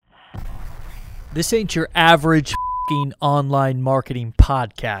This ain't your average f***ing online marketing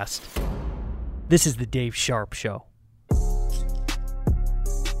podcast. This is the Dave Sharp Show.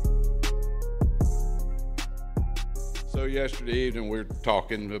 So yesterday evening we were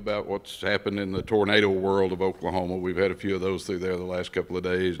talking about what's happened in the tornado world of Oklahoma. We've had a few of those through there the last couple of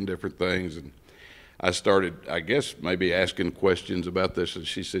days and different things. And I started, I guess, maybe asking questions about this. And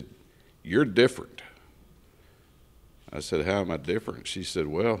she said, "You're different." I said, "How am I different?" She said,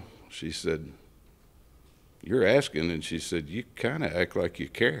 "You're asking." And she said, "You kind of act like you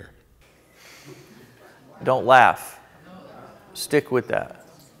care." Don't laugh. Stick with that.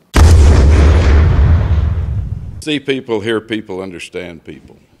 See people, hear people, understand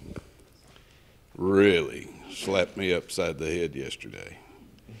people. Really slapped me upside the head yesterday.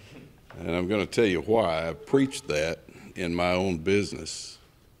 And I'm going to tell you why. I've preached that in my own business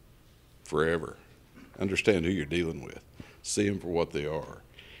forever. Understand who you're dealing with. See them for what they are.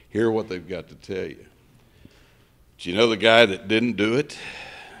 Hear what they've got to tell you. Do you know the guy that didn't do it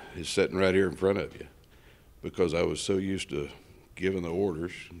is sitting right here in front of you? Because I was so used to giving the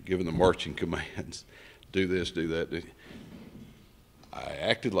orders, giving the marching commands. Do this, do that. I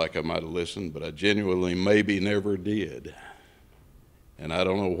acted like I might have listened, but I genuinely maybe never did. And I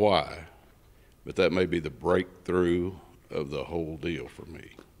don't know why, but that may be the breakthrough of the whole deal for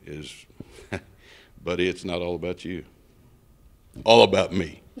me is, buddy, it's not all about you. All about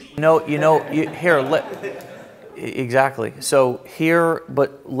me. Exactly. So here,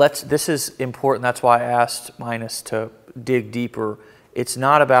 this is important. That's why I asked Minus to dig deeper. It's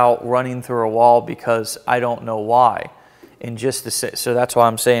not about running through a wall because I don't know why. So that's why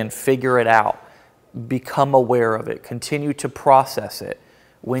I'm saying figure it out. Become aware of it. Continue to process it.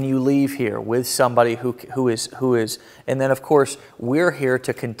 When you leave here with somebody who is, and then of course we're here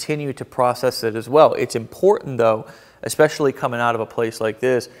to continue to process it as well. It's important though, especially coming out of a place like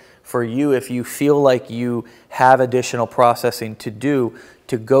this, for you, if you feel like you have additional processing to do,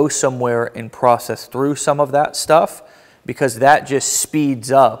 to go somewhere and process through some of that stuff, because that just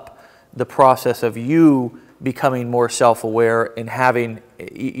speeds up the process of you becoming more self-aware and having,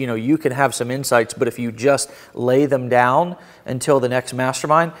 you can have some insights, but if you just lay them down until the next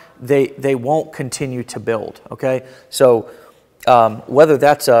mastermind, they won't continue to build, okay? So whether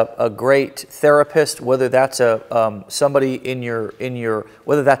that's a great therapist, whether that's somebody in your,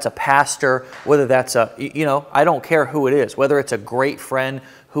 whether that's a pastor, whether that's I don't care who it is, whether it's a great friend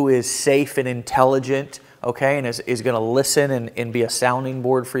who is safe and intelligent, okay, and is going to listen and be a sounding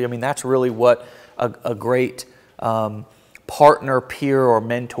board for you. I mean, that's really what a great partner, peer, or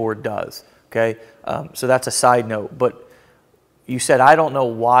mentor does, okay? So that's a side note. But you said, I don't know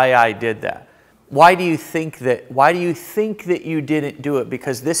why I did that. Why do you think that you didn't do it?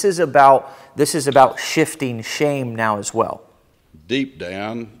 Because this is about shifting shame now as well. Deep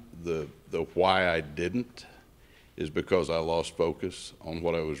down, the why I didn't is because I lost focus on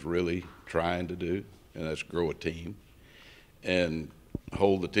what I was really trying to do, and that's grow a team and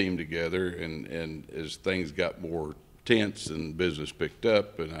hold the team together. And as things got more tense and business picked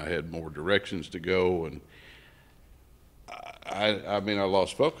up and I had more directions to go, and I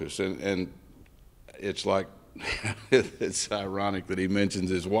lost focus. And it's like, it's ironic that he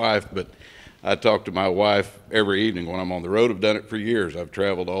mentions his wife, but I talk to my wife every evening when I'm on the road. I've done it for years. I've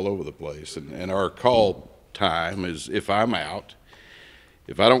traveled all over the place. And our call time is if I'm out.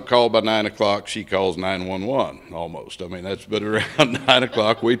 If I don't call by 9 o'clock, she calls 911 almost. I mean, that's been around 9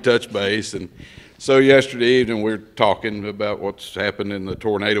 o'clock. We touch base. And so yesterday evening, we were talking about what's happened in the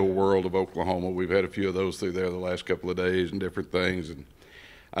tornado world of Oklahoma. We've had a few of those through there the last couple of days and different things. And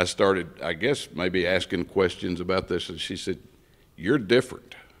I started, I guess, maybe asking questions about this. And she said, "You're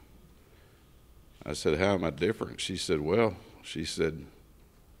different." I said, "How am I different?" She said,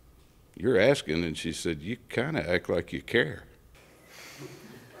 "You're asking." And she said, "You kind of act like you care."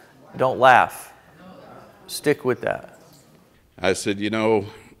 Don't laugh. Stick with that. I said,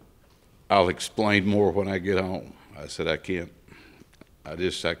 "I'll explain more when I get home." I said, "I can't. I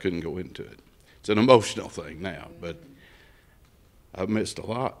couldn't go into it. It's an emotional thing now, but I've missed a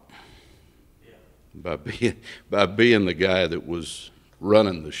lot by being the guy that was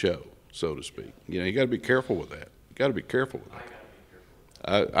running the show, so to speak. You got to be careful with that. You got to be careful with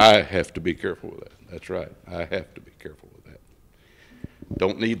that. I have to be careful with that. That's right. I have to be careful with that.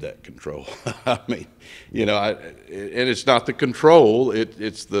 Don't need that control. I mean, and it's not the control.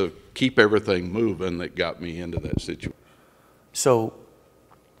 It's the keep everything moving that got me into that situation. So,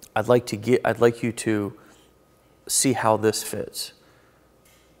 I'd like you to see how this fits.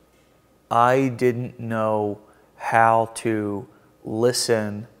 I didn't know how to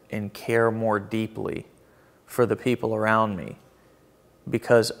listen and care more deeply for the people around me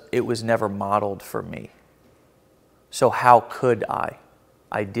because it was never modeled for me. So how could I?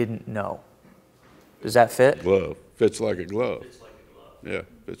 I didn't know. Does that fit? Glove. Fits like a glove. Yeah,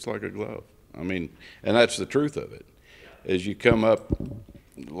 fits like a glove. I mean, and that's the truth of it. As you come up,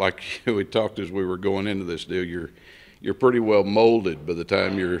 like we talked as we were going into this deal, you're pretty well molded by the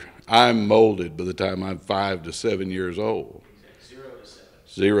time I'm molded by the time I'm 5 to 7 years old.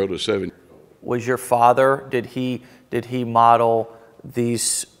 0 to 7. Was your father, did he model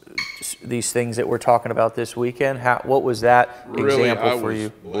these things that we're talking about this weekend? What was that example for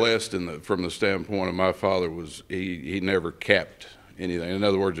you? I was blessed from the standpoint of my father he never capped anything. In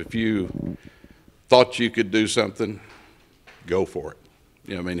other words, if you thought you could do something, go for it.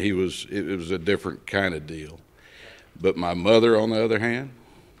 You know, I mean, it was a different kind of deal. But my mother, on the other hand,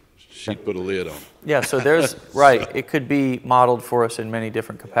 she put a lid on it. Yeah, so there's, right, it could be modeled for us in many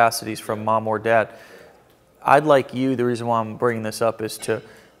different capacities from mom or dad. I'd like you, the reason why I'm bringing this up is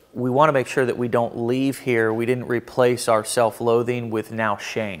we want to make sure that we don't leave here, we didn't replace our self-loathing with now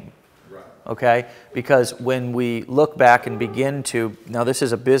shame. Right. Okay? Because when we look back and begin to, now this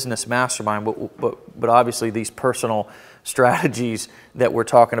is a business mastermind, but obviously these personal strategies that we're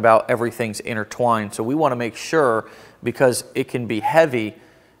talking about, everything's intertwined. So we want to make sure, because it can be heavy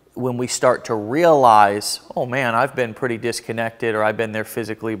when we start to realize, oh man, I've been pretty disconnected, or I've been there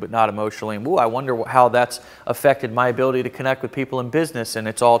physically but not emotionally. And I wonder how that's affected my ability to connect with people in business, and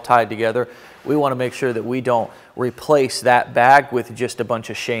it's all tied together. We want to make sure that we don't replace that bag with just a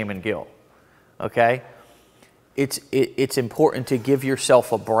bunch of shame and guilt. Okay? It's important to give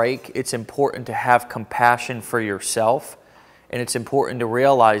yourself a break. It's important to have compassion for yourself. And it's important to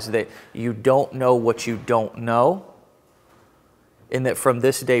realize that you don't know what you don't know. And that from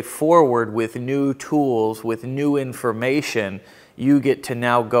this day forward, with new tools, with new information, you get to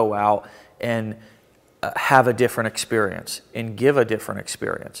now go out and have a different experience and give a different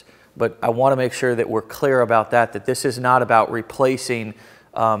experience. But I want to make sure that we're clear about that this is not about replacing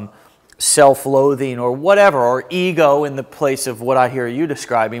self-loathing or whatever, or ego in the place of what I hear you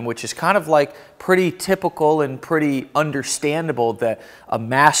describing, which is kind of like pretty typical and pretty understandable, that a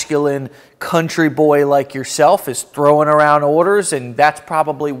masculine country boy like yourself is throwing around orders, and that's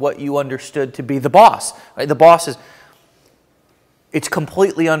probably what you understood to be the boss. Right? The boss is, it's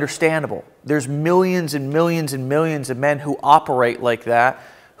completely understandable. There's millions and millions and millions of men who operate like that,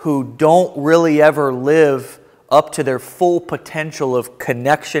 who don't really ever live up to their full potential of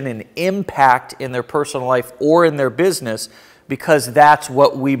connection and impact in their personal life or in their business, because that's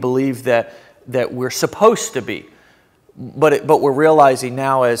what we believe that we're supposed to be. But we're realizing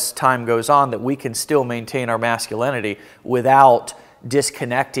now, as time goes on, that we can still maintain our masculinity without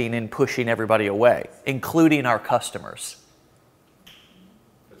disconnecting and pushing everybody away, including our customers.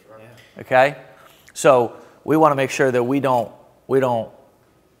 That's right. Okay? So we want to make sure that we don't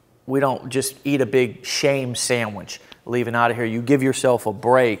just eat a big shame sandwich leaving out of here. You give yourself a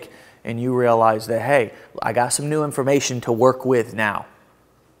break and you realize that, hey, I got some new information to work with now.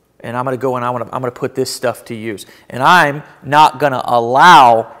 And I'm going to go and I'm going to put this stuff to use. And I'm not going to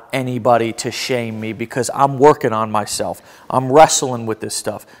allow anybody to shame me, because I'm working on myself. I'm wrestling with this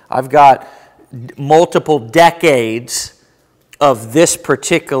stuff. I've got multiple decades of this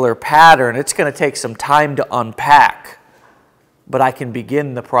particular pattern. It's going to take some time to unpack, but I can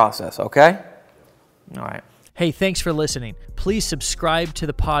begin the process, okay? All right. Hey, thanks for listening. Please subscribe to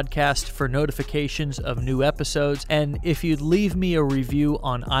the podcast for notifications of new episodes. And if you'd leave me a review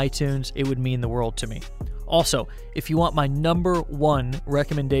on iTunes, it would mean the world to me. Also, if you want my #1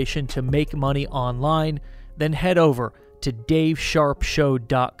 recommendation to make money online, then head over to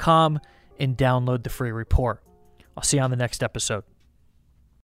davesharpshow.com and download the free report. I'll see you on the next episode.